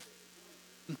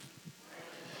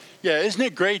Yeah, isn't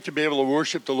it great to be able to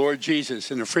worship the Lord Jesus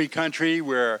in a free country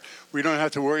where we don't have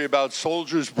to worry about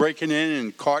soldiers breaking in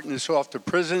and carting us off to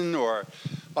prison or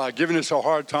giving us a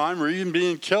hard time or even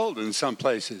being killed in some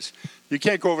places? You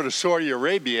can't go over to Saudi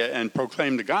Arabia and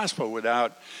proclaim the gospel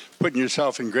without putting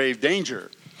yourself in grave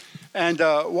danger. And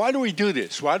why do we do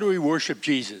this? Why do we worship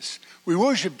Jesus? We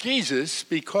worship Jesus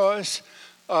because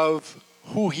of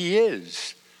who he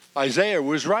is. Isaiah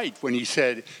was right when he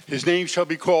said, his name shall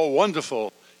be called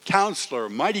Wonderful, Counselor,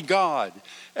 Mighty God,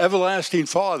 Everlasting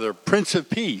Father, Prince of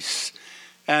Peace.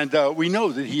 And we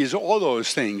know that he is all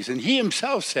those things. And he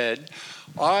himself said,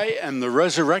 I am the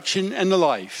resurrection and the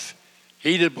life.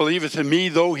 He that believeth in me,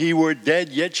 though he were dead,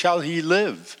 yet shall he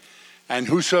live. And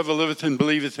whosoever liveth and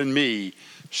believeth in me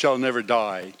shall never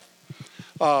die.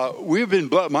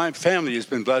 My family has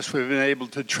been blessed. We've been able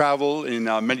to travel in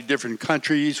many different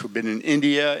countries. We've been in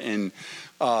India, in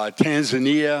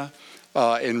Tanzania,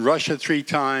 in Russia 3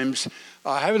 times,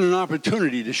 having an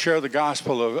opportunity to share the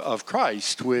gospel of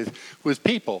Christ with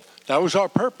people. That was our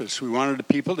purpose. We wanted the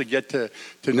people to get to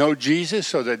know Jesus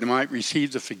so that they might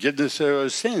receive the forgiveness of their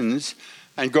sins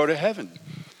and go to heaven.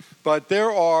 But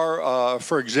there are,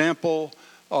 for example,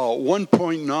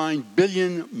 1.9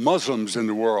 billion Muslims in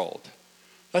the world.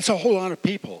 That's a whole lot of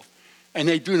people. And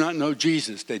they do not know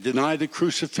Jesus. They deny the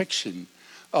crucifixion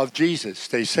of Jesus.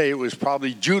 They say it was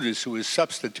probably Judas who was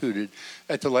substituted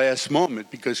at the last moment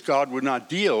because God would not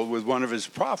deal with one of his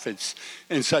prophets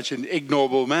in such an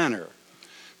ignoble manner.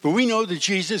 But we know that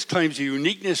Jesus claims a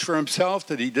uniqueness for himself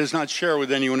that he does not share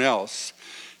with anyone else.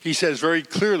 He says very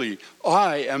clearly,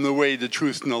 I am the way, the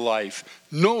truth, and the life.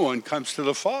 No one comes to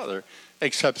the Father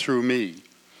except through me.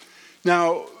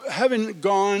 Now, having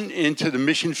gone into the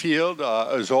mission field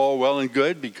is all well and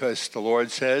good because the Lord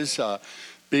says,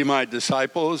 be my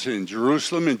disciples in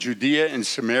Jerusalem and Judea and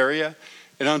Samaria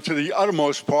and unto the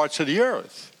uttermost parts of the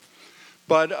earth.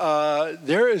 But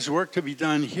there is work to be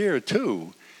done here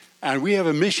too. And we have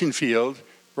a mission field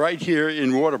right here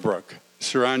in Waterbrook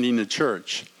surrounding the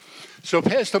church. So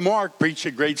Pastor Mark preached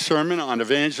a great sermon on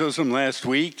evangelism last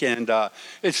week, and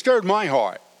it stirred my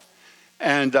heart.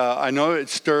 And I know it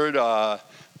stirred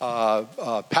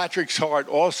Patrick's heart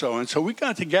also. And so we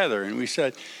got together and we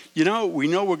said, we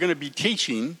know we're going to be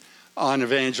teaching on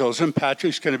evangelism.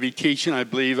 Patrick's going to be teaching, I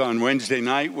believe, on Wednesday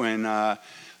night when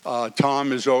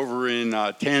Tom is over in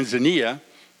Tanzania.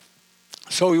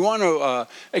 So we want to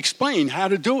explain how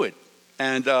to do it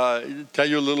and tell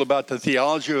you a little about the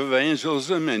theology of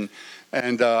evangelism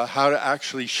and how to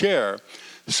actually share.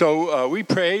 So we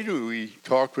prayed, we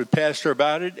talked with Pastor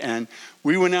about it, and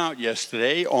we went out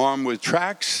yesterday armed with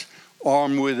tracts,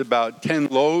 armed with about 10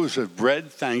 loaves of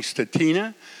bread, thanks to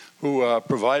Tina, who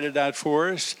provided that for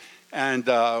us, and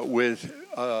with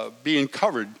being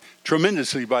covered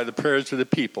tremendously by the prayers of the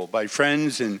people, by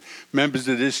friends and members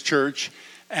of this church,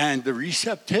 and the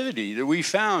receptivity that we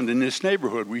found in this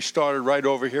neighborhood. We started right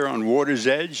over here on Water's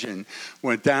Edge and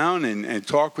went down and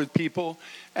talked with people.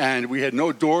 And we had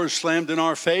no doors slammed in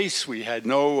our face. We had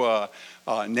no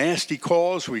nasty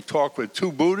calls. We talked with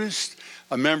 2 Buddhists,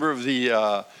 a member of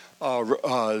the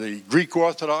Greek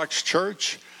Orthodox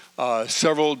Church,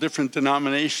 several different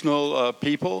denominational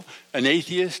people, an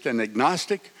atheist, an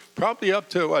agnostic, probably up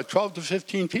to 12 to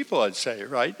 15 people, I'd say,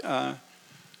 right,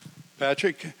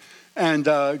 Patrick? And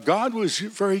God was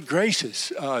very gracious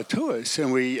to us.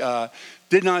 And we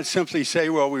did not simply say,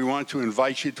 well, we want to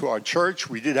invite you to our church.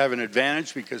 We did have an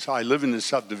advantage because I live in the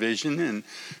subdivision, and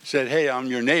said, hey, I'm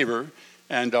your neighbor.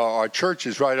 And our church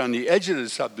is right on the edge of the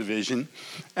subdivision.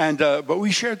 And but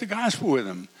we shared the gospel with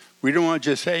them. We didn't want to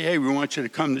just say, hey, we want you to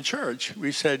come to church.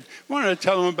 We said, we wanted to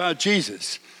tell them about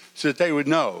Jesus so that they would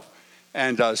know.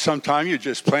 And sometimes you're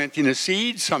just planting a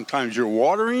seed. Sometimes you're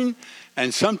watering.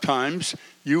 And sometimes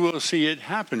you will see it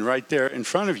happen right there in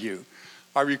front of you.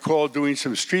 I recall doing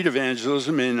some street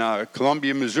evangelism in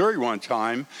Columbia, Missouri one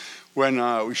time when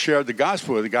we shared the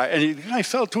gospel with a guy, and the guy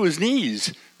fell to his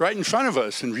knees right in front of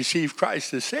us and received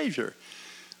Christ as Savior.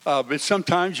 But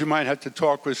sometimes you might have to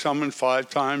talk with someone 5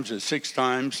 times or 6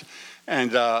 times,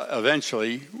 and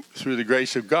eventually, through the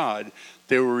grace of God,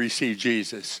 they will receive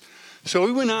Jesus. So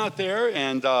we went out there,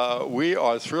 and we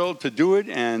are thrilled to do it,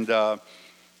 and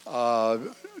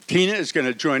Tina is going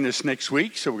to join us next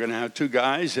week, so we're going to have 2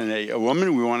 guys and a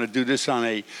woman. We want to do this on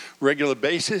a regular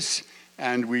basis,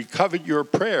 and we covet your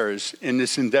prayers in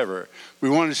this endeavor. We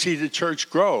want to see the church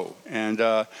grow, and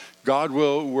God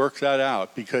will work that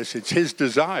out because it's his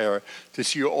desire to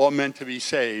see all men to be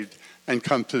saved and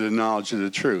come to the knowledge of the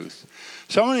truth.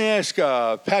 So I'm going to ask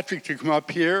Patrick to come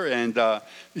up here and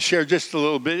share just a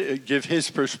little bit, give his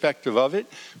perspective of it.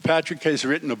 Patrick has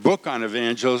written a book on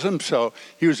evangelism, so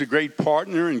he was a great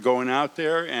partner in going out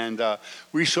there, and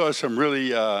we saw some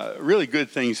really, really good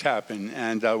things happen,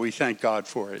 and we thank God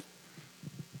for it.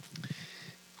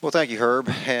 Well, thank you, Herb,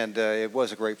 and it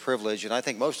was a great privilege, and I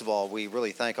think most of all, we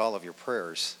really thank all of your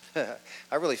prayers.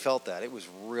 I really felt that. It was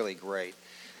really great.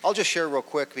 I'll just share real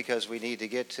quick because we need to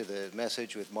get to the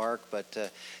message with Mark, but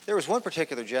there was one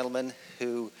particular gentleman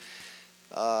who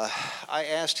I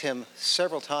asked him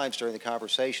several times during the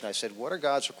conversation. I said, what are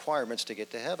God's requirements to get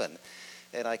to heaven?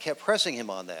 And I kept pressing him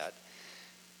on that.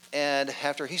 And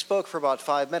after he spoke for about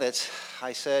 5 minutes,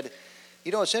 I said,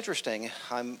 you know, it's interesting.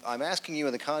 I'm asking you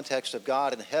in the context of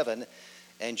God and heaven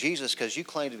and Jesus, because you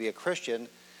claim to be a Christian,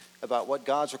 about what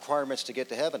God's requirements to get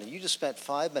to heaven. And you just spent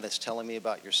 5 minutes telling me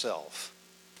about yourself.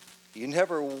 You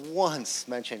never once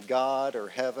mentioned God or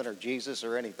heaven or Jesus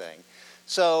or anything.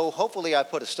 So hopefully I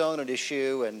put a stone in his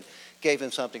shoe and gave him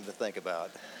something to think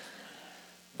about.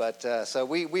 But so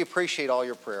we appreciate all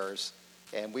your prayers,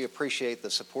 and we appreciate the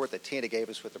support that Tina gave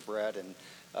us with the bread. And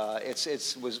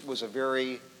it was a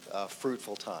very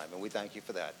fruitful time, and we thank you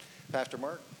for that. Pastor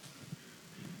Mark?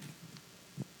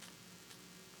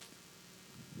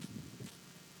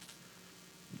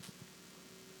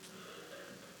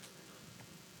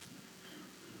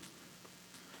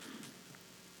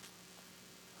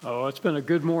 Oh, it's been a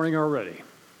good morning already.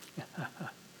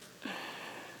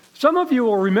 Some of you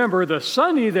will remember the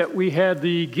Sunday that we had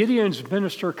the Gideon's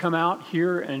minister come out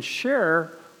here and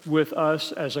share with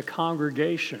us as a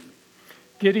congregation.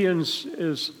 Gideon's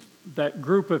is that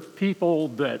group of people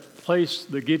that place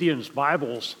the Gideon's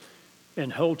Bibles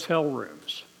in hotel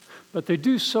rooms. But they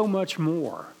do so much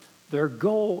more. Their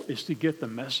goal is to get the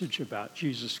message about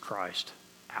Jesus Christ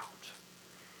out.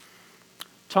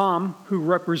 Tom, who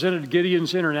represented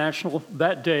Gideon's International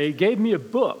that day, gave me a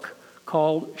book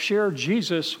called Share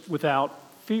Jesus Without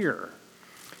Fear.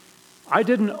 I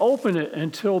didn't open it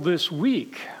until this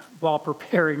week while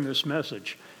preparing this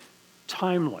message.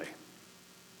 Timely.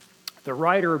 The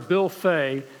writer, Bill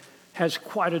Fay, has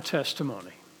quite a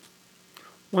testimony.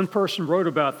 One person wrote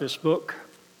about this book.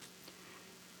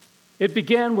 It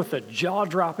began with a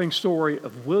jaw-dropping story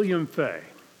of William Fay,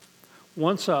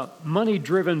 once a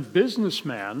money-driven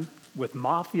businessman with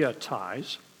mafia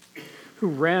ties who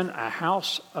ran a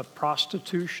house of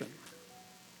prostitution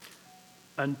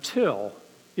until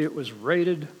it was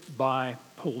raided by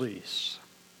police.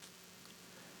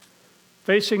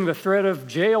 Facing the threat of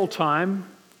jail time,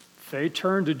 Fay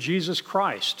turned to Jesus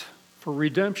Christ for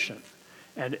redemption,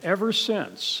 and ever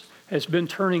since has been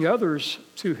turning others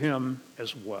to him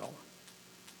as well.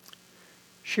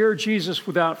 Share Jesus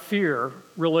Without Fear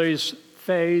relays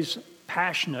Fay's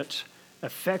passionate,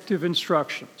 effective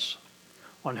instructions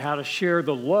on how to share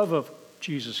the love of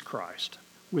Jesus Christ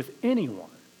with anyone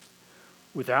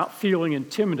without feeling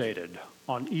intimidated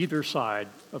on either side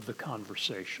of the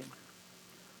conversation.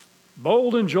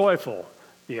 Bold and joyful,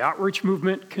 the outreach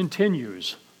movement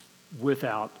continues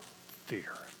without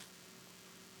fear.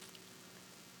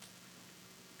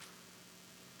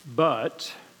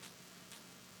 But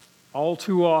all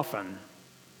too often,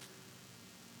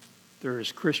 there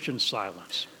is Christian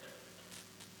silence.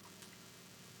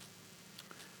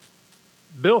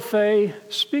 Bill Fay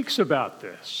speaks about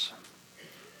this.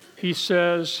 He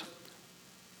says,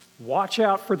 watch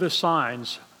out for the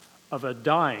signs of a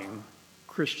dying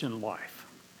Christian life.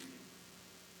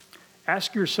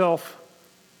 Ask yourself,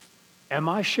 am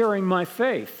I sharing my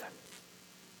faith?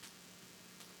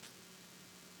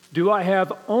 Do I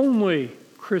have only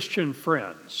Christian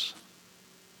friends?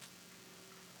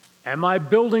 Am I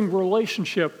building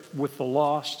relationship with the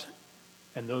lost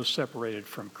and those separated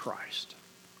from Christ?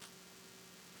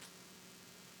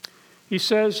 He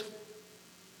says,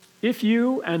 if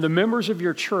you and the members of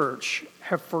your church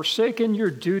have forsaken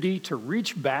your duty to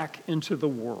reach back into the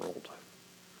world,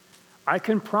 I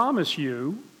can promise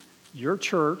you your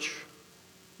church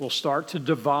will start to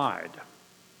divide,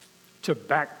 to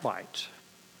backbite,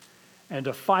 and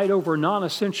to fight over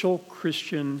non-essential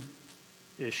Christian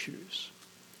issues.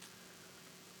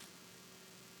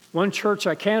 One church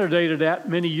I candidated at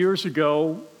many years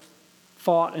ago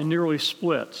fought and nearly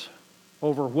split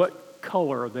over what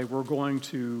color they were going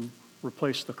to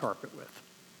replace the carpet with.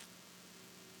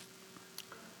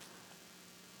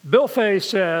 Bill Fay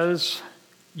says,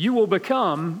 you will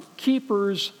become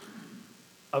keepers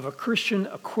of a Christian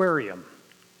aquarium,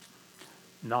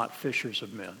 not fishers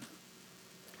of men.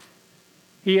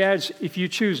 He adds, if you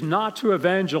choose not to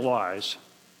evangelize,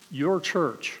 your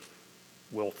church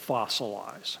will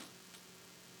fossilize.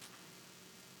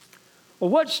 Well,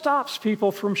 what stops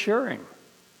people from sharing?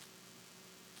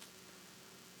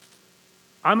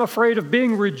 I'm afraid of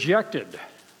being rejected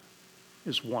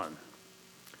is one.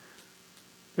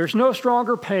 There's no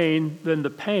stronger pain than the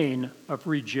pain of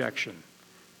rejection.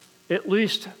 At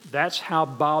least that's how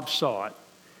Bob saw it.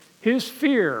 His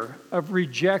fear of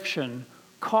rejection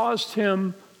caused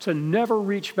him to never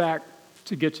reach back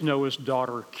to get to know his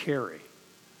daughter, Carrie.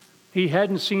 He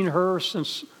hadn't seen her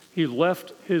since he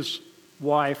left his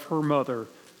wife, her mother,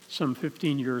 some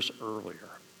 15 years earlier.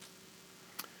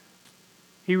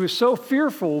 He was so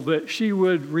fearful that she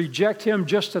would reject him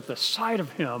just at the sight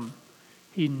of him,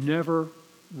 he never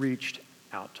reached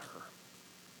out to her.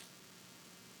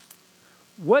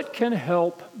 What can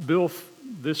help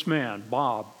this man,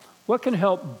 Bob, what can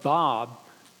help Bob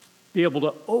be able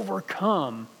to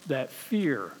overcome that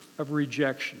fear of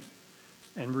rejection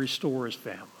and restore his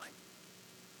family?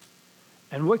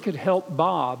 And what could help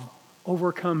Bob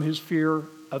overcome his fear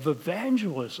of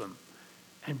evangelism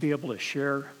and be able to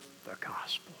share the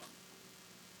gospel?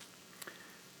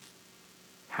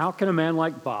 How can a man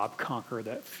like Bob conquer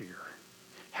that fear?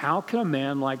 How can a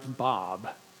man like Bob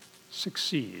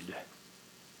succeed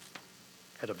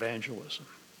at evangelism?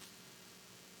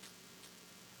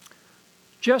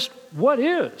 Just what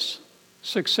is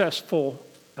successful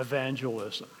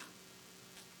evangelism?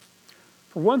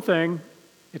 For one thing,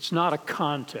 it's not a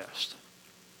contest.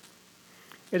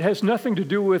 It has nothing to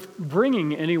do with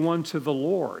bringing anyone to the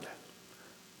Lord.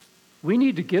 We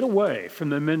need to get away from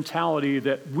the mentality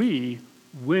that we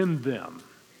win them.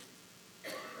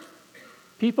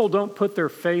 People don't put their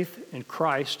faith in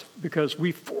Christ because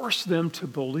we force them to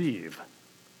believe.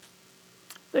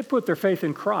 They put their faith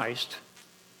in Christ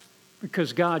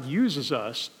because God uses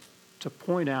us to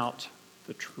point out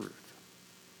the truth.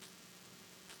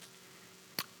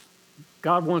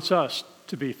 God wants us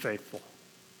to be faithful.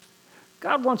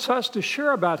 God wants us to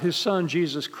share about His Son,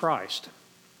 Jesus Christ.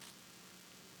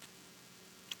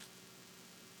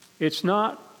 It's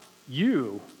not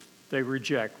you they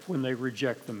reject when they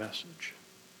reject the message.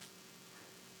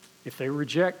 If they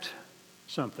reject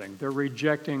something, they're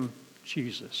rejecting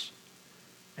Jesus,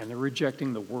 and they're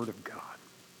rejecting the Word of God.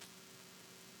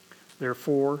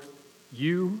 Therefore,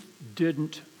 you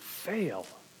didn't fail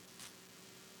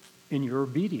in your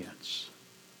obedience.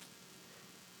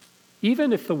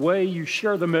 Even if the way you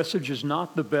share the message is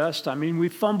not the best, I mean, we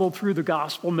fumble through the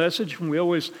gospel message and we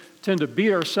always tend to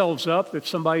beat ourselves up if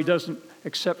somebody doesn't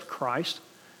accept Christ.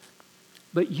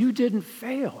 But you didn't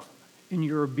fail in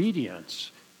your obedience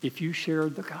if you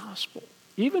shared the gospel.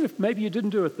 Even if maybe you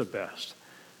didn't do it the best.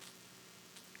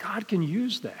 God can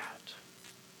use that.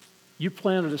 You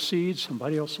planted a seed,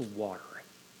 somebody else will water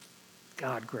it.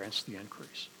 God grants the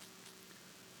increase.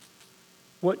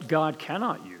 What God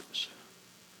cannot use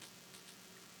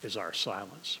is our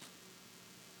silence.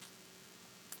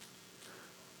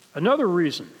 Another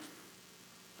reason,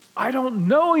 I don't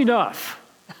know enough.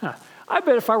 I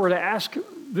bet if I were to ask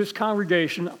this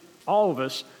congregation, all of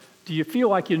us, do you feel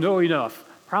like you know enough?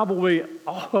 Probably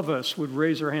all of us would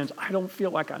raise our hands. I don't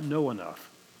feel like I know enough.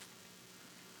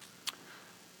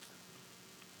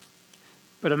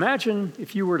 But imagine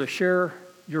if you were to share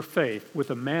your faith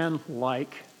with a man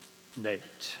like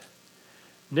Nate.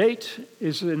 Nate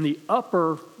is in the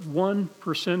upper 1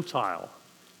 percentile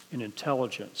in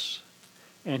intelligence,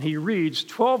 and he reads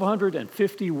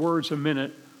 1,250 words a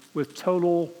minute with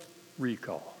total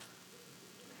recall.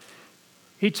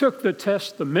 He took the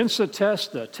test, the Mensa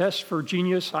test, the test for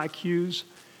genius IQs,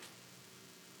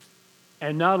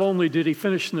 and not only did he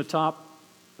finish in the top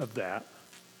of that,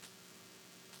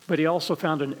 but he also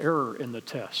found an error in the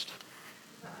test.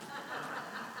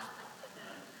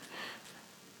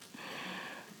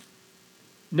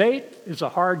 Nate is a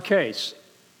hard case.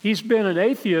 He's been an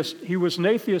atheist. He was an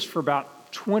atheist for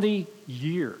about 20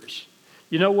 years.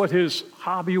 You know what his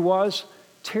hobby was?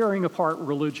 Tearing apart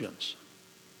religions.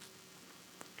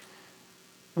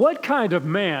 What kind of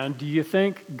man do you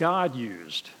think God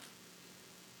used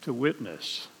to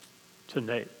witness to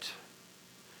Nate?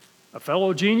 A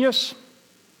fellow genius?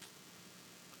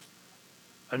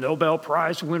 A Nobel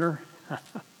Prize winner?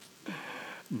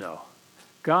 No.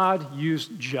 God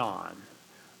used John,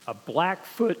 a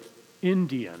Blackfoot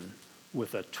Indian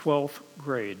with a 12th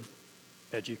grade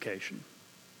education.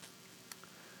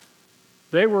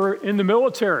 They were in the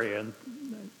military, and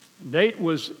Nate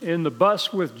was in the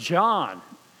bus with John.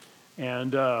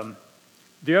 And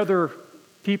the other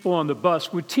people on the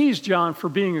bus would tease John for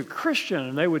being a Christian,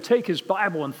 and they would take his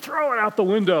Bible and throw it out the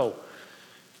window.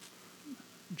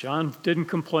 John didn't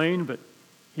complain, but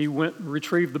he went and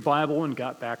retrieved the Bible and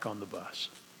got back on the bus.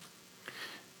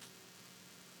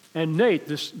 And Nate,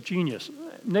 this genius,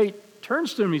 Nate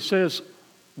turns to him, he says,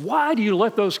 "Why do you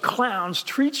let those clowns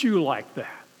treat you like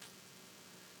that?"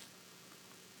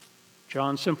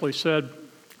 John simply said,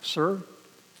 "Sir,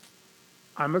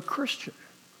 I'm a Christian."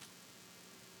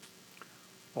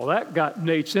 Well, that got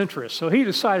Nate's interest, so he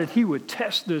decided he would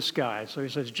test this guy. So he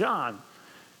says, "John,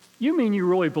 you mean you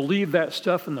really believe that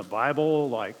stuff in the Bible,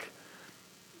 like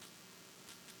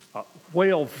a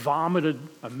whale vomited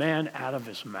a man out of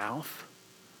his mouth?"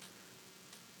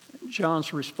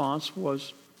 John's response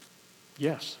was,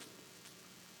 "Yes."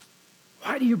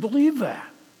 "Why do you believe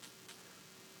that?"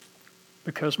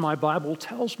 "Because my Bible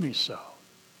tells me so."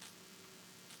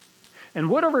 And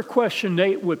whatever question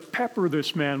Nate would pepper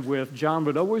this man with, John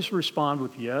would always respond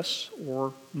with yes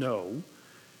or no,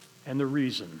 and the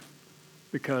reason,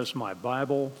 because my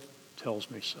Bible tells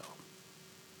me so.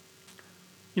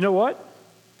 You know what?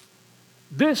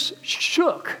 This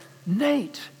shook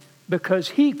Nate because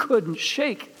he couldn't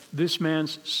shake this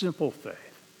man's simple faith.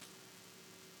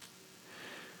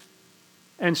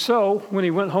 And so, when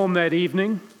he went home that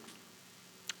evening,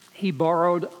 he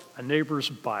borrowed a neighbor's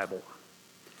Bible.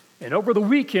 And over the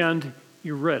weekend,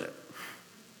 he read it.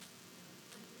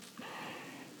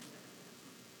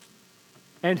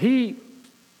 And he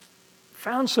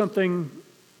found something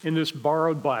in this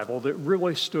borrowed Bible that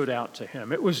really stood out to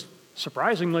him. It was,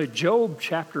 surprisingly, Job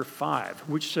chapter 5,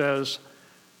 which says,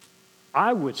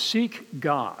 "I would seek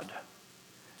God,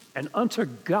 and unto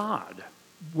God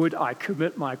would I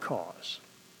commit my cause,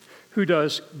 who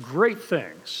does great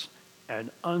things and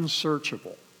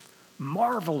unsearchable,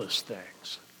 marvelous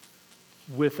things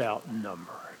without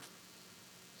number."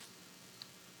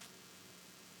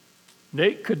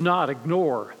 Nate could not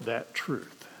ignore that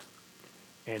truth,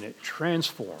 and it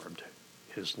transformed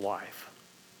his life.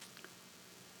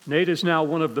 Nate is now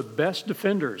one of the best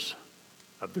defenders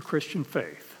of the Christian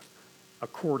faith,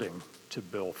 according to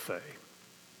Bill Fay.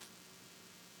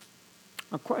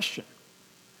 A question: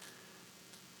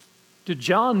 did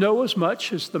John know as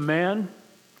much as the man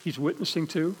he's witnessing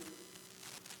to?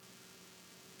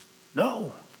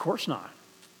 No, of course not.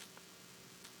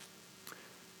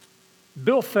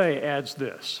 Bill Fay adds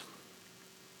this: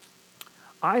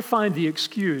 "I find the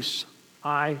excuse,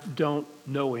 'I don't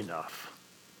know enough,'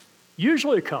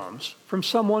 usually comes from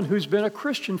someone who's been a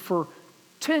Christian for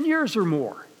 10 years or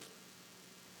more.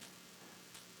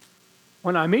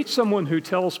 When I meet someone who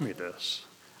tells me this,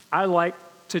 I like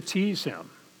to tease him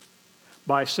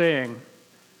by saying,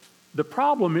 'The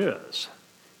problem is,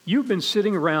 you've been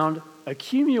sitting around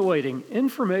accumulating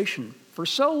information for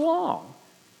so long,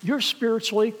 you're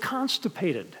spiritually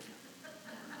constipated.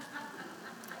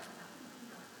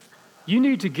 You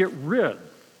need to get rid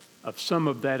of some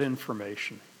of that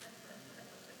information.'"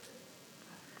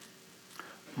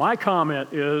 My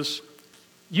comment is,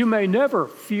 you may never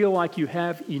feel like you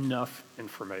have enough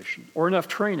information or enough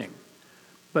training,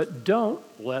 but don't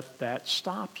let that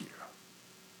stop you.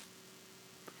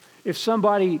 If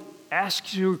somebody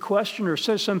asks you a question or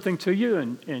says something to you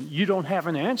and you don't have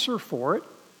an answer for it,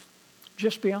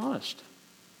 just be honest.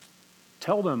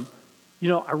 Tell them,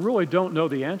 "I really don't know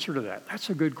the answer to that. That's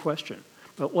a good question,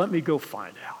 but let me go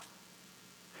find out."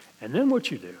 And then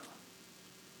what you do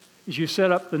is you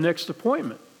set up the next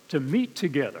appointment to meet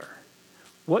together.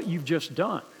 What you've just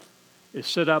done is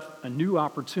set up a new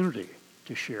opportunity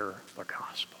to share the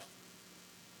gospel.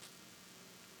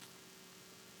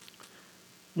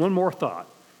 One more thought.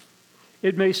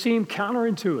 It may seem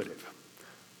counterintuitive,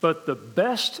 but the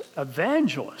best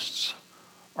evangelists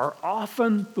are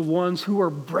often the ones who are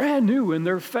brand new in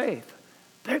their faith.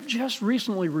 They've just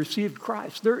recently received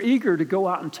Christ. They're eager to go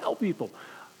out and tell people,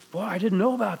 "Boy, I didn't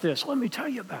know about this. Let me tell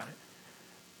you about it."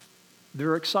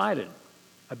 They're excited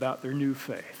about their new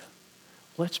faith.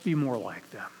 Let's be more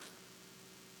like them.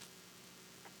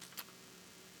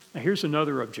 Now, here's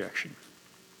another objection.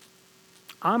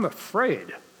 I'm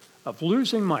afraid of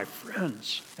losing my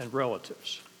friends and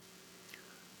relatives.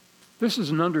 This is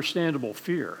an understandable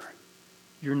fear.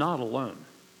 You're not alone.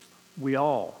 We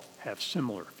all have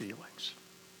similar feelings.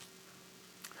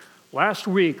 Last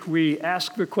week, we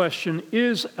asked the question,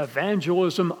 is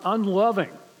evangelism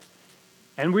unloving?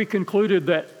 And we concluded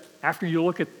that after you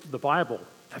look at the Bible,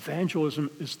 evangelism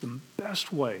is the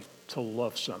best way to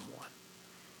love someone.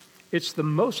 It's the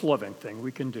most loving thing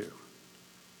we can do.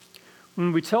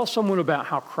 When we tell someone about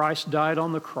how Christ died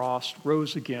on the cross,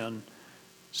 rose again,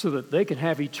 so that they can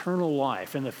have eternal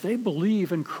life, and if they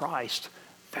believe in Christ,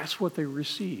 that's what they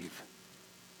receive.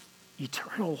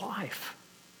 Eternal life.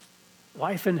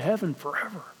 Life in heaven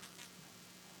forever.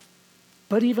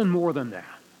 But even more than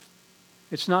that,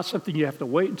 it's not something you have to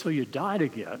wait until you die to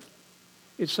get.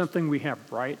 It's something we have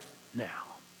right now.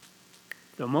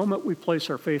 The moment we place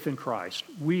our faith in Christ,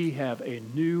 we have a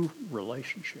new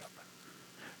relationship.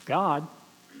 God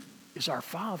is our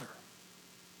Father.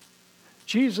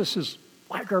 Jesus is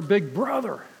like our big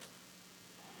brother.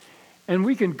 And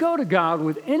we can go to God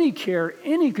with any care,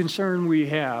 any concern we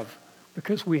have,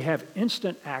 because we have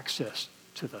instant access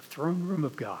to the throne room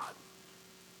of God.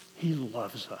 He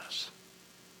loves us.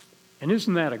 And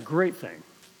isn't that a great thing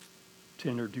to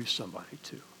introduce somebody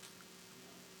to?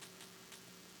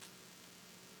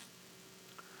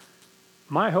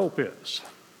 My hope is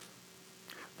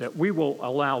that we will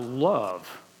allow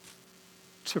love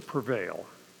to prevail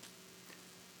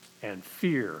and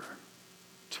fear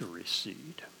to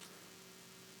recede.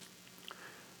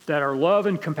 That our love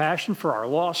and compassion for our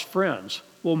lost friends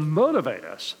will motivate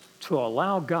us to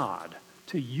allow God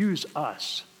to use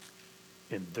us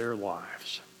in their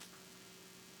lives.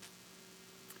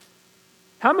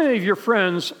 How many of your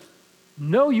friends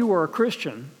know you are a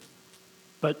Christian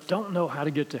but don't know how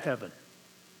to get to heaven?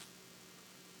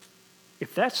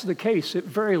 If that's the case, it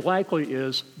very likely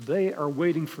is they are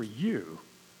waiting for you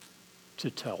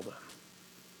to tell them.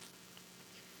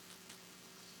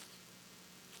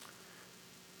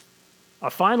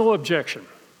 A final objection.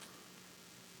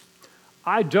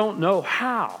 I don't know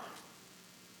how.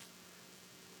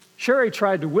 Sherry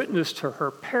tried to witness to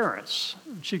her parents.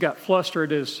 She got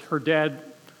flustered as her dad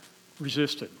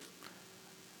resisted.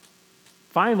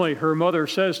 Finally, her mother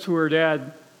says to her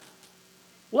dad,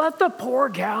 "Let the poor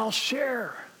gal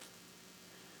share."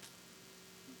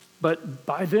 But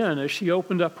by then, as she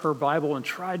opened up her Bible and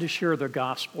tried to share the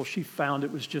gospel, she found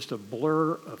it was just a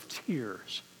blur of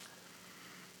tears.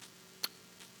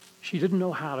 She didn't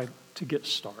know how to get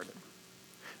started.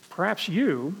 Perhaps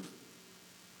you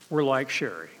were like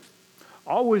Sherry,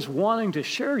 always wanting to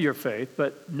share your faith,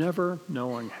 but never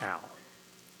knowing how.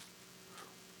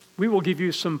 We will give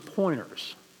you some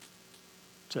pointers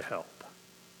to help.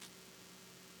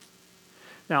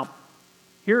 Now,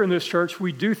 here in this church,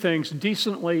 we do things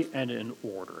decently and in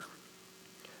order.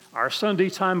 Our Sunday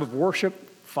time of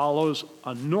worship follows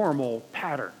a normal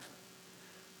pattern.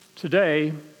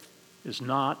 Today is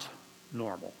not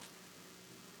normal.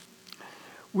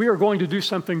 We are going to do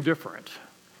something different.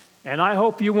 And I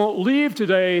hope you won't leave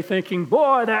today thinking,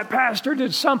 boy, that pastor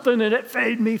did something and it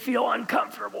made me feel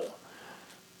uncomfortable.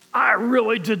 I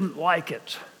really didn't like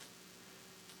it.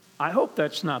 I hope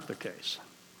that's not the case.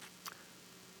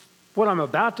 What I'm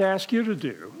about to ask you to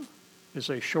do is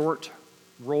a short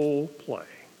role play.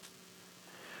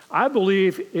 I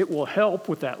believe it will help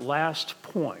with that last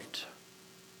point.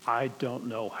 I don't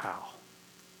know how.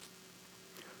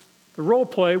 The role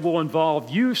play will involve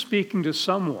you speaking to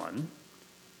someone,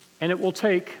 and it will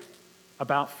take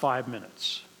about 5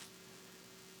 minutes.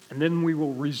 And then we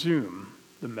will resume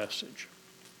the message.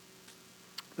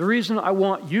 The reason I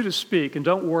want you to speak, and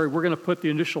don't worry, we're going to put the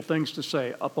initial things to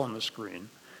say up on the screen,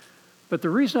 but the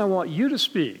reason I want you to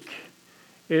speak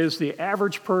is the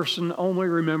average person only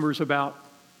remembers about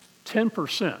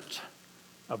 10%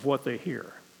 of what they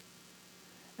hear.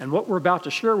 And what we're about to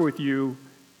share with you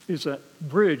is a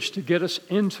bridge to get us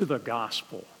into the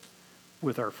gospel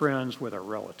with our friends, with our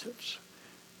relatives.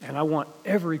 And I want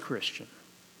every Christian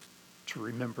to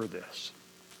remember this.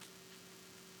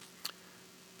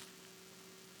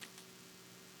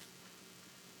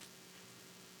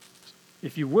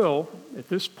 If you will, at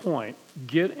this point,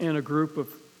 get in a group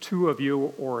of 2 of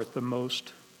you, or at the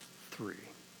most 3.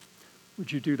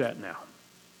 Would you do that now?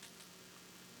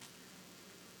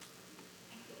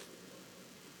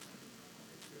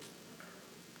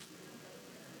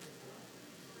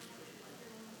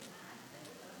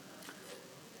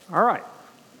 All right.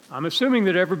 I'm assuming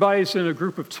that everybody's in a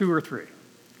group of 2 or 3.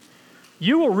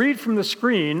 You will read from the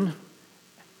screen,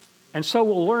 and so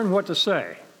we'll learn what to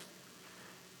say.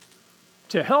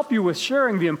 To help you with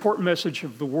sharing the important message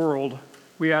of the world,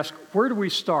 we ask, where do we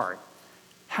start?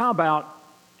 How about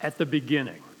at the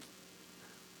beginning?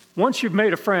 Once you've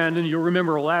made a friend, and you'll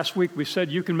remember last week we said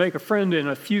you can make a friend in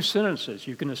a few sentences.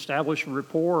 You can establish a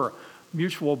rapport or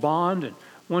mutual bond, and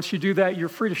once you do that, you're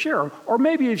free to share. Or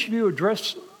maybe if you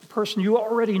address a person you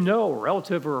already know, a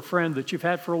relative or a friend that you've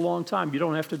had for a long time, you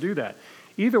don't have to do that.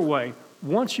 Either way,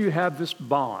 once you have this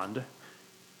bond,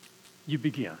 you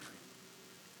begin.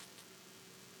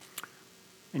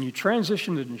 And you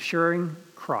transition into sharing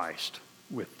Christ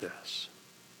with this.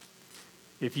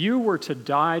 If you were to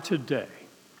die today,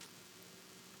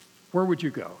 where would you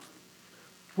go?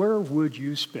 Where would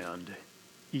you spend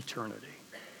eternity?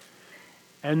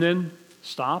 And then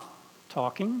stop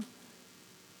talking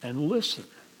and listen.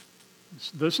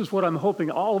 This is what I'm hoping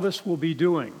all of us will be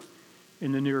doing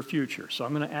in the near future. So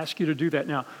I'm going to ask you to do that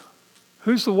now.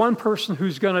 Who's the one person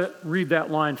who's going to read that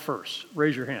line first?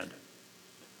 Raise your hand.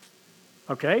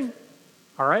 Okay?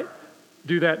 All right?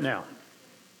 Do that now.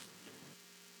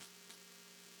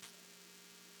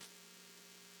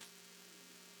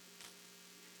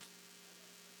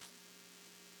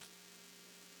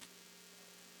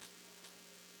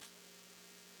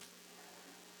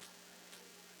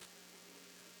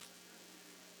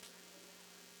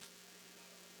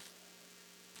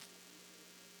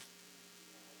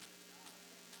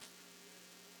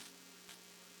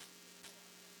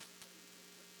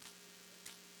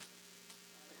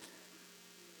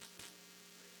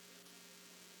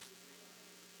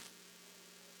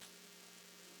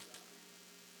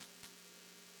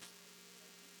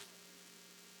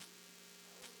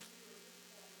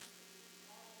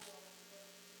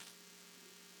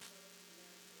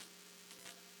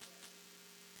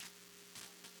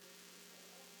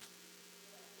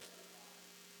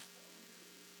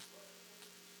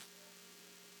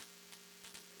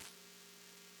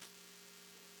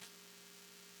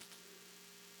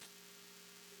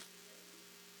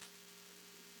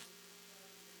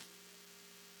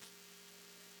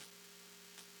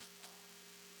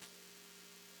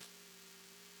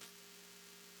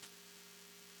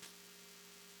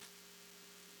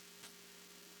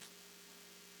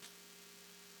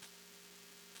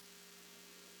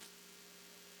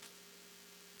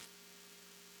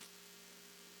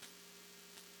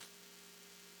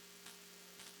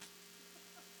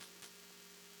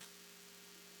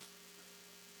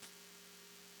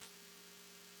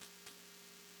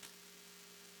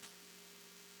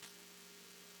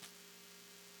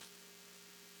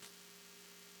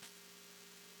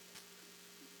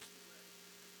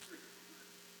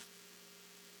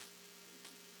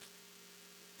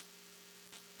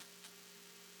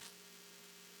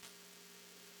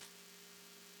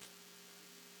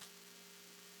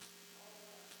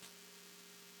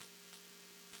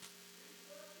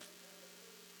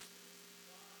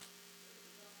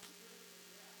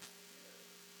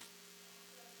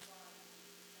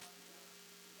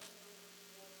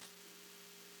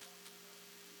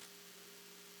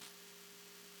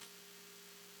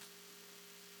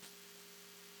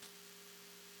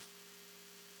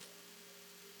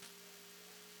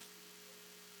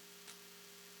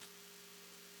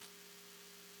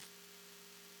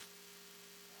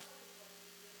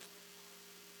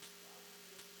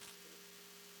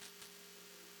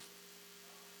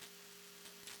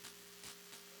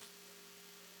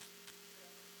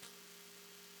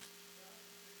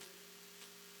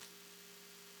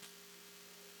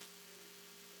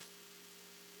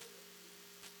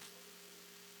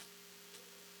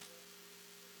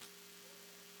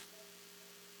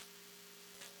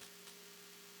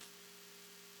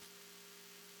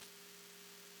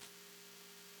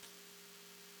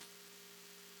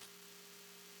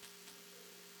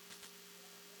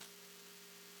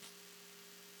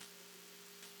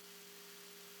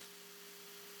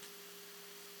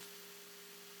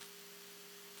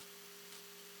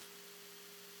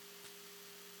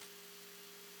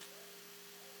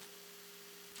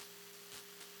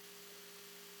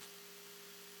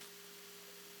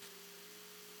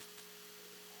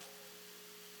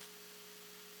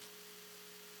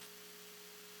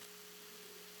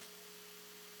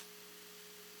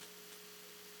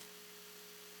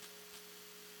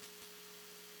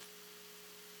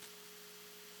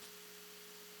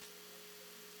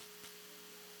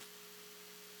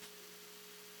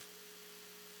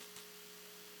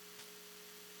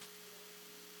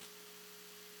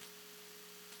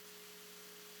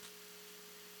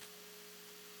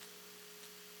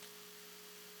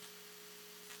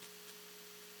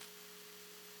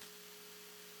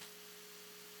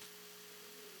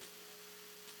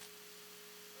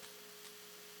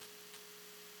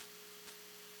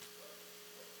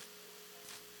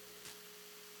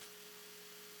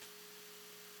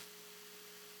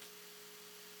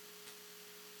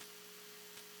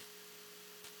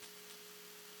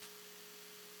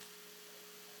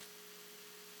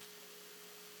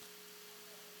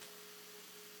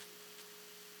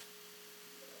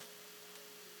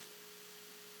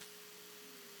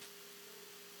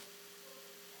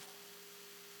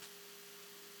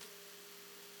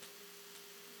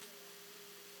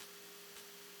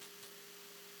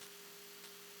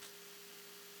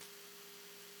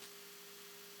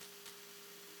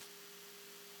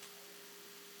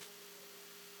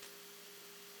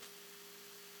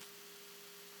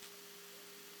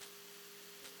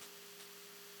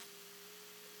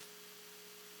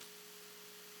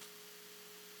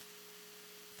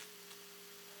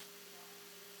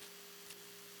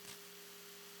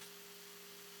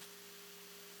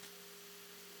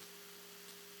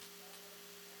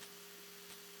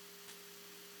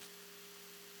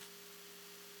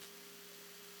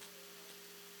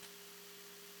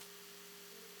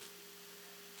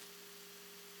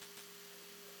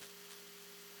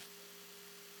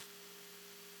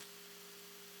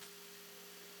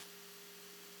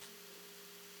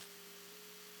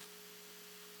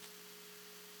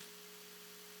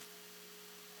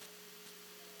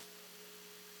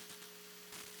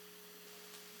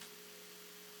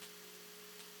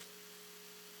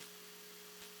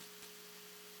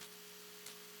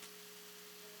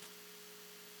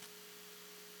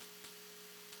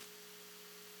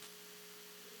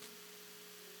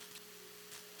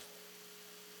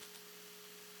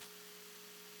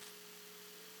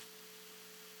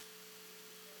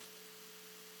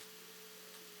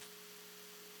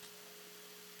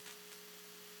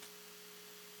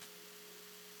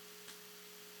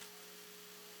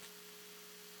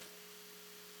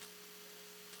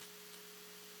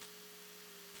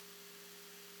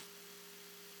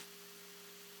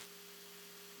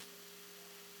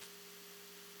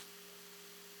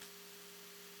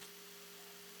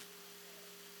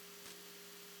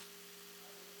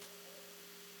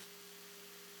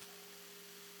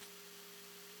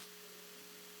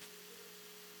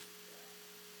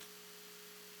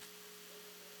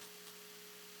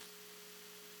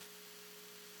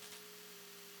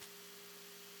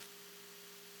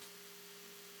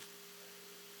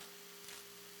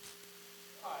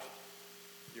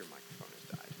 Your microphone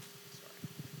has died.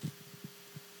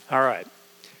 Sorry. All right.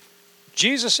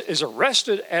 Jesus is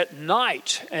arrested at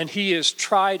night, and he is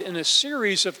tried in a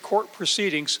series of court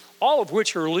proceedings, all of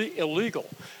which are illegal.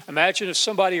 Imagine if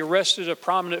somebody arrested a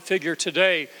prominent figure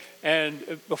today,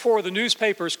 and before the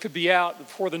newspapers could be out,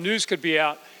 before the news could be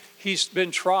out, he's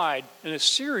been tried in a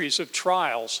series of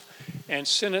trials and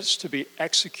sentenced to be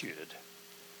executed,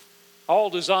 all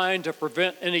designed to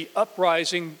prevent any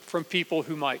uprising from people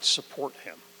who might support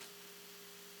him.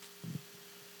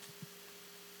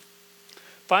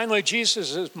 Finally,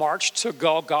 Jesus is marched to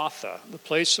Golgotha, the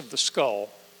place of the skull,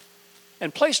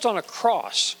 and placed on a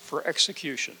cross for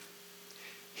execution.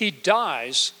 He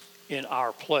dies in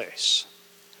our place.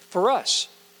 For us,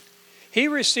 he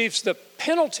receives the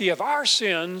penalty of our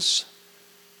sins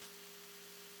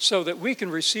so that we can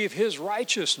receive his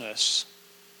righteousness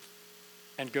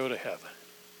and go to heaven.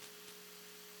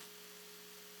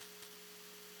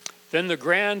 Then the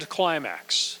grand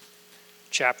climax,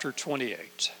 chapter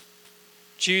 28.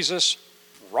 Jesus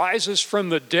rises from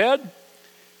the dead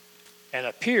and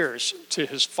appears to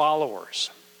his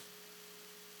followers.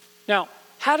 Now,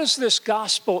 how does this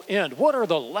gospel end? What are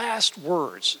the last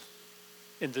words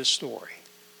in this story?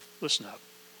 Listen up.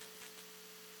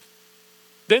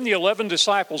 Then the 11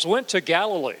 disciples went to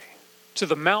Galilee, to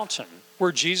the mountain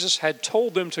where Jesus had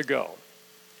told them to go.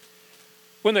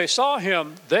 When they saw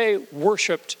him, they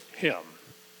worshiped him,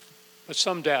 but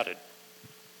some doubted.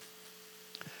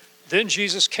 Then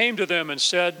Jesus came to them and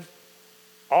said,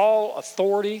 "All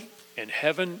authority in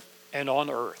heaven and on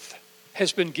earth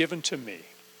has been given to me.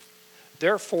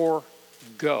 Therefore,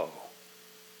 go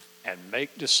and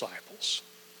make disciples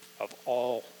of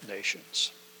all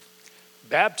nations,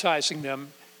 baptizing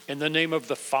them in the name of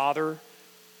the Father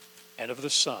and of the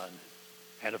Son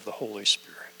and of the Holy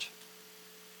Spirit,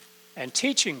 and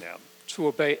teaching them to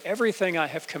obey everything I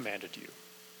have commanded you.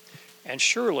 And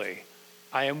surely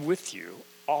I am with you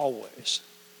always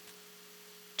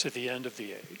to the end of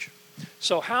the age."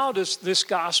 So how does this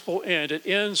gospel end? It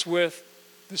ends with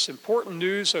this important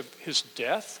news of his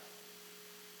death,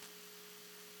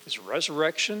 his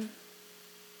resurrection,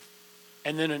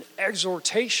 and then an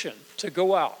exhortation to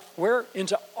go out. Where?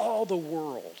 Into all the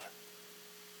world.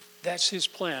 That's his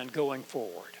plan going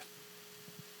forward.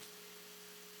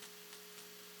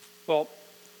 Well,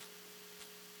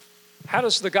 how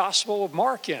does the Gospel of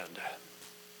Mark end?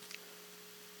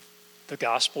 The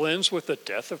gospel ends with the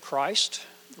death of Christ,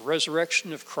 the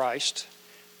resurrection of Christ,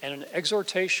 and an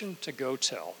exhortation to go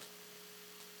tell.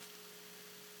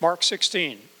 Mark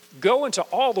 16, go into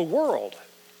all the world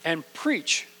and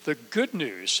preach the good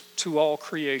news to all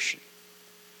creation.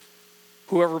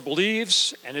 Whoever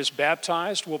believes and is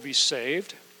baptized will be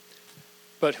saved,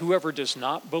 but whoever does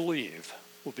not believe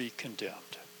will be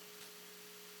condemned.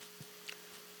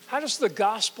 How does the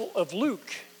Gospel of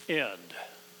Luke end?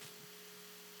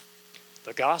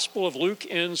 The Gospel of Luke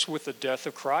ends with the death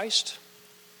of Christ,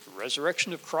 the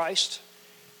resurrection of Christ,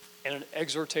 and an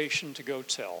exhortation to go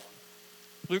tell.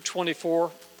 Luke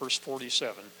 24, verse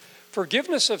 47.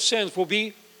 Forgiveness of sins will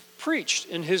be preached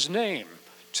in his name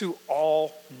to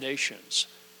all nations,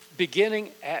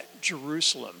 beginning at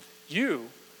Jerusalem.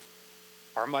 You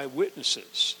are my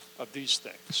witnesses of these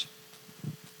things.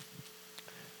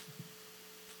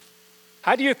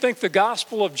 How do you think the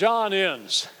Gospel of John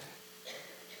ends?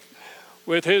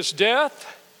 With his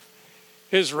death,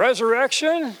 his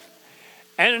resurrection,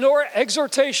 and an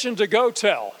exhortation to go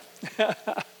tell.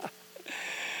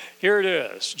 Here it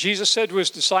is. Jesus said to his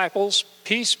disciples,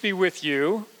 "Peace be with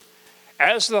you.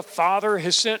 As the Father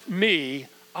has sent me,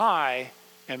 I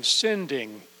am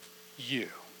sending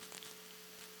you."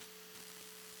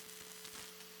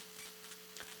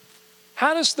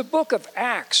 How does the book of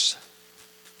Acts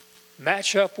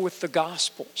match up with the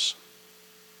Gospels?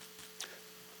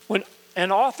 When an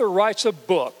author writes a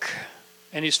book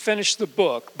and he's finished the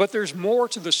book, but there's more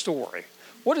to the story,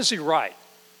 what does he write?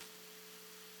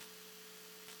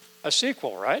 A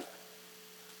sequel, right?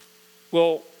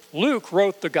 Well, Luke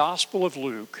wrote the Gospel of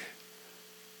Luke,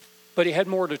 but he had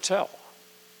more to tell.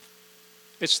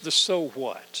 It's the so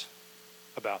what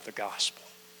about the gospel.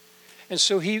 And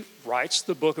so he writes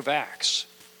the book of Acts.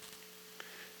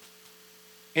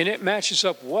 And it matches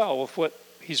up well with what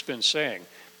he's been saying.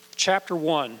 Chapter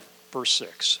 1, verse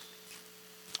 6.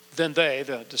 Then they,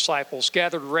 the disciples,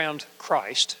 gathered around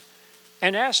Christ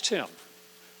and asked him,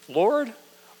 "Lord,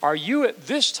 are you at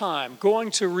this time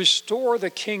going to restore the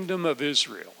kingdom of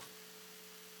Israel?"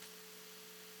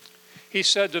 He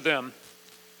said to them,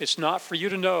 "It's not for you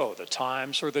to know the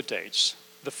times or the dates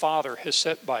the Father has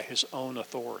set by his own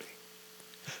authority.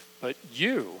 But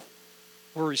you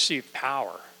will receive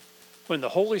power when the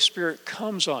Holy Spirit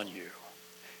comes on you,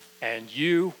 and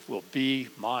you will be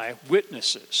my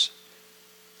witnesses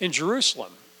in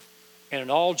Jerusalem and in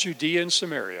all Judea and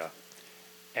Samaria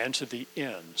and to the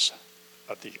ends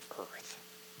of the earth.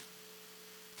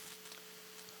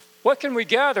 What can we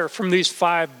gather from these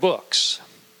 5 books?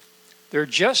 They're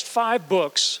just 5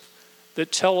 books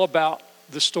that tell about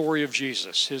the story of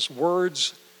Jesus, his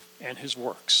words and his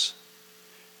works.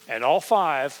 And all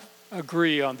 5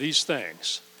 agree on these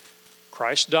things.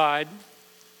 Christ died,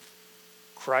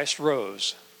 Christ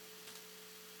rose,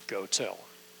 go tell.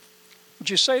 Would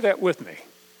you say that with me?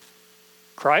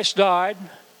 Christ died,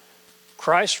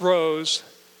 Christ rose,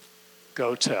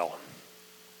 go tell.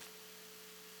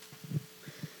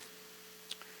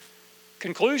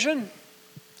 Conclusion,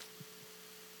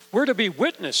 we're to be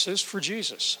witnesses for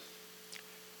Jesus,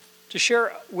 to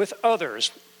share with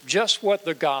others just what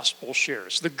the gospel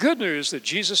shares. The good news that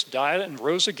Jesus died and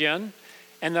rose again,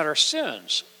 and that our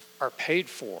sins are paid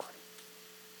for.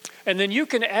 And then you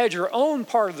can add your own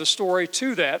part of the story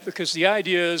to that, because the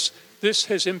idea is this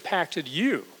has impacted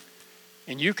you,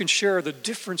 and you can share the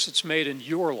difference it's made in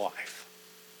your life,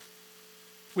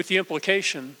 with the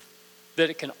implication that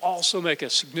it can also make a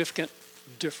significant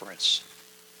difference,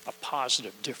 a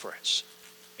positive difference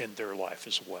in their life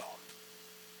as well.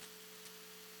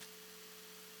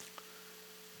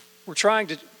 We're trying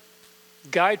to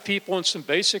guide people in some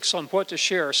basics on what to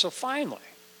share. So finally,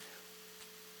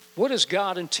 what does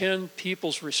God intend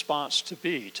people's response to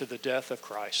be to the death of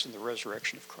Christ and the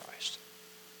resurrection of Christ?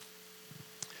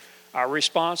 Our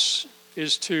response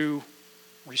is to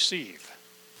receive.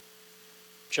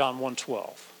 John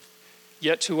 1:12.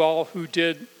 Yet to all who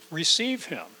did receive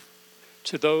him,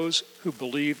 to those who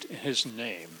believed in his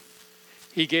name,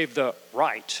 he gave the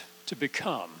right to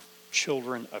become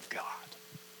children of God.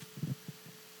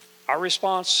 Our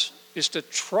response is to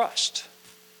trust.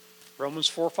 Romans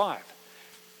 4:5.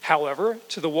 However,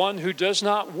 to the one who does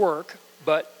not work,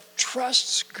 but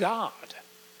trusts God,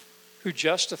 who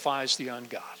justifies the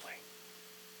ungodly.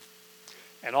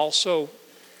 And also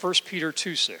 1 Peter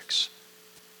 2:6.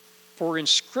 For in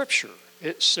Scripture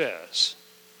it says,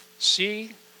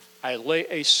 see, I lay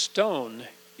a stone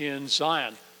in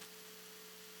Zion.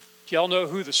 Do y'all know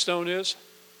who the stone is?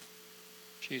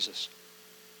 Jesus.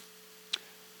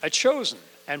 A chosen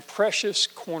and precious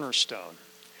cornerstone,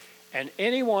 and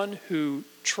anyone who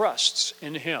trusts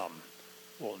in him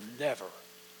will never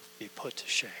be put to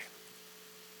shame.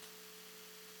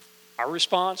 Our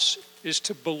response is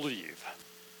to believe.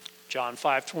 John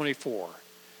 5:24.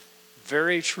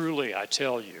 Very truly I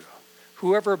tell you,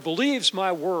 whoever believes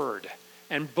my word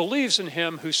and believes in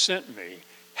him who sent me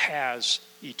has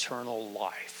eternal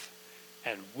life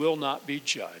and will not be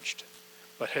judged,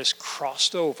 but has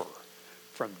crossed over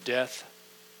from death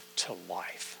to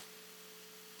life.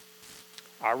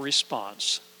 Our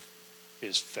response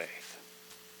is faith.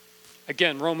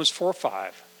 Again, Romans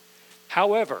 4:5.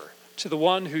 However, to the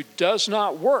one who does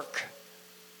not work,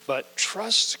 but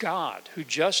trusts God, who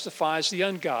justifies the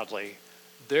ungodly,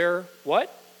 their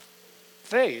what?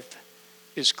 Faith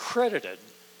is credited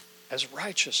as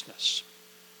righteousness.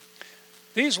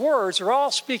 These words are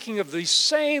all speaking of the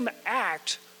same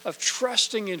act of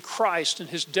trusting in Christ and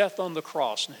his death on the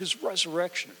cross and his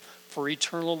resurrection for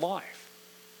eternal life.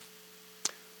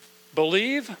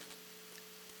 Believe,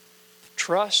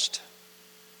 trust,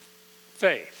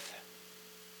 faith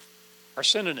are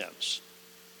synonyms.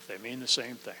 They mean the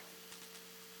same thing.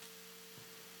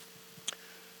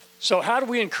 So how do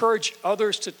we encourage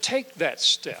others to take that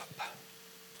step?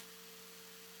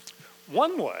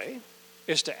 One way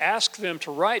is to ask them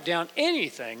to write down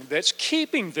anything that's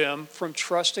keeping them from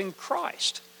trusting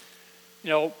Christ. You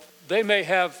know, they may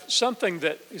have something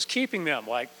that is keeping them,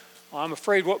 like, I'm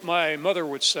afraid what my mother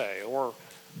would say, or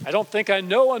I don't think I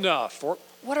know enough, or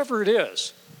whatever it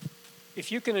is.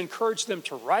 If you can encourage them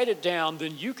to write it down,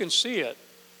 then you can see it,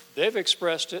 they've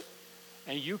expressed it,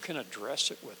 and you can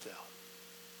address it with them.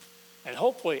 And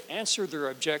hopefully answer their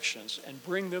objections and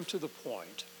bring them to the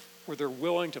point where they're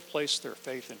willing to place their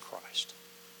faith in Christ.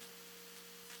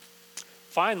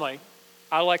 Finally,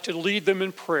 I like to lead them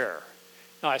in prayer.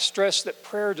 Now, I stress that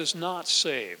prayer does not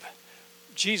save.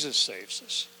 Jesus saves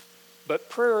us. But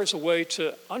prayer is a way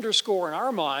to underscore in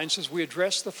our minds, as we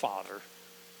address the Father,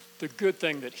 the good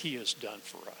thing that he has done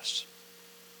for us.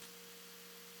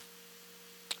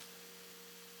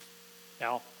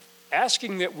 Now,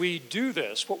 asking that we do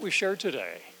this, what we shared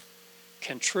today,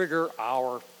 can trigger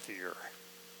our fear.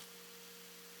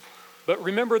 But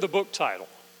remember the book title,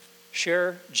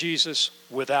 Share Jesus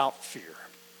Without Fear.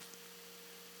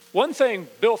 One thing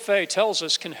Bill Fay tells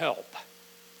us can help.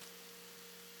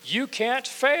 You can't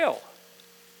fail,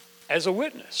 as a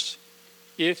witness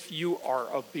if you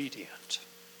are obedient.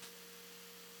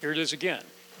 Here it is again.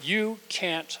 You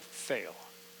can't fail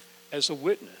as a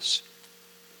witness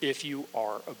if you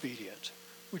are obedient.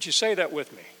 Would you say that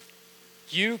with me?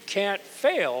 You can't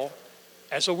fail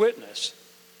as a witness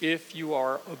if you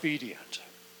are obedient.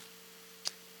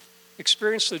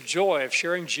 Experience the joy of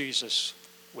sharing Jesus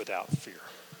without fear.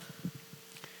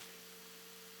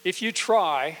 If you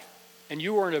try and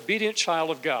you are an obedient child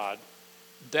of God,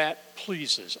 that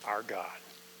pleases our God.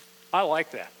 I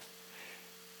like that.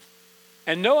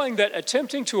 And knowing that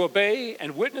attempting to obey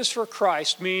and witness for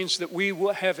Christ means that we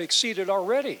will have exceeded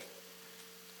already,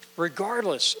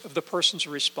 regardless of the person's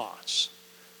response.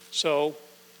 So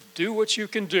do what you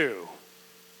can do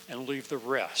and leave the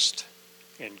rest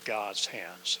in God's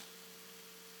hands.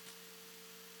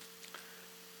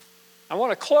 I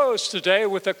want to close today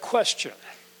with a question.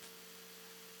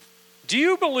 Do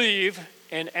you believe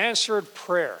in answered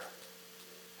prayer?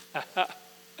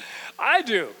 I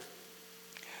do.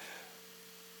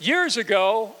 Years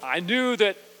ago, I knew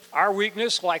that our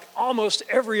weakness, like almost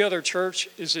every other church,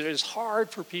 is that it is hard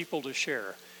for people to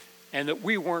share, and that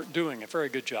we weren't doing a very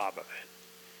good job of it.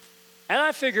 And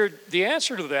I figured the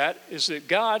answer to that is that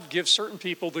God gives certain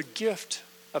people the gift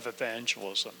of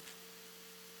evangelism.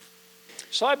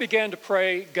 So I began to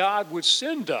pray God would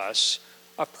send us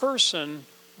a person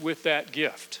with that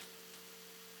gift.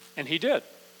 And he did,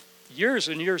 years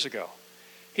and years ago.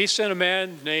 He sent a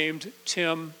man named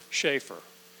Tim Schaefer.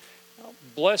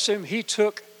 Bless him, he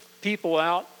took people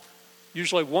out,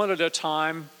 usually one at a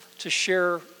time, to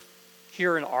share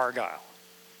here in Argyle.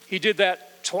 He did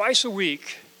that twice a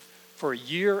week for a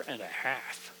year and a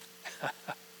half.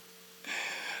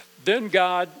 Then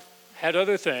God had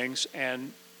other things,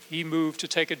 and he moved to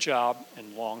take a job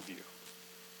in Longview.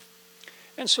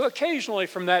 And so occasionally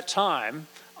from that time,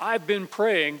 I've been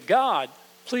praying, God,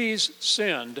 please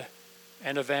send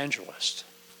an evangelist.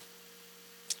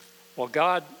 Well,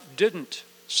 God didn't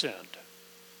send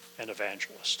an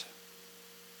evangelist.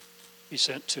 He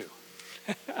sent two.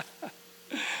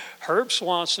 Herb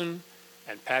Swanson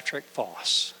and Patrick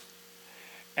Foss.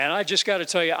 And I just got to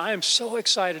tell you, I am so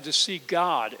excited to see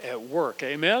God at work.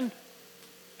 Amen?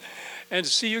 And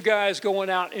to see you guys going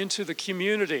out into the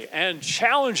community and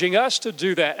challenging us to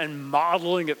do that and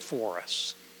modeling it for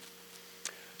us.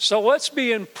 So let's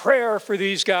be in prayer for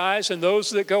these guys and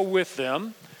those that go with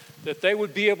them, that they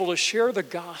would be able to share the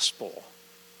gospel.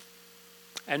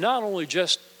 And not only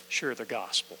just share the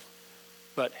gospel,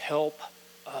 but help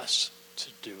us to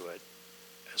do it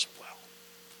as well.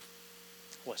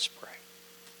 Let's pray.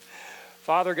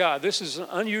 Father God, this is an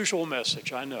unusual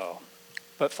message, I know,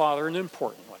 but Father, an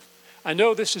important one. I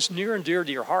know this is near and dear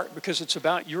to your heart because it's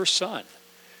about your Son.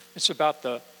 It's about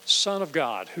the Son of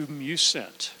God whom you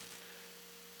sent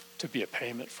to be a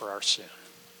payment for our sin.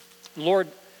 Lord,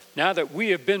 now that we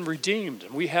have been redeemed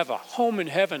and we have a home in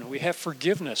heaven, we have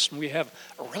forgiveness, and we have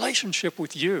a relationship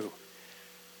with you,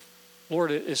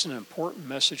 Lord, it is an important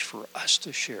message for us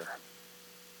to share.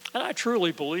 And I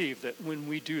truly believe that when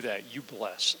we do that, you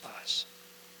bless us.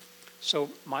 So,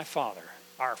 my Father,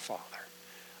 our Father,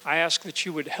 I ask that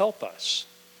you would help us.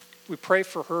 We pray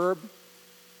for Herb.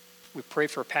 We pray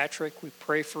for Patrick. We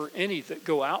pray for any that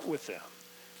go out with them,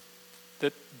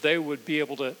 that they would be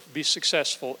able to be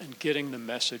successful in getting the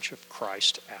message of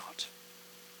Christ out.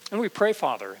 And we pray,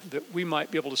 Father, that we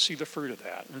might be able to see the fruit of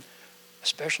that. And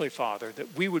especially, Father,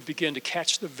 that we would begin to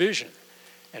catch the vision,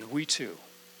 and we too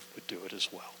would do it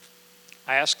as well.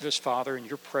 I ask this, Father, in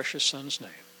your precious Son's name.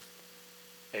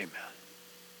 Amen.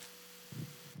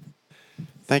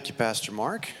 Thank you, Pastor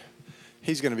Mark.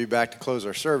 He's going to be back to close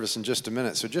our service in just a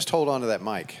minute, so just hold on to that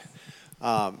mic.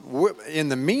 In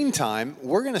the meantime,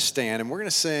 we're going to stand and we're going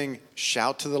to sing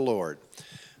Shout to the Lord.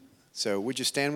 So would you stand?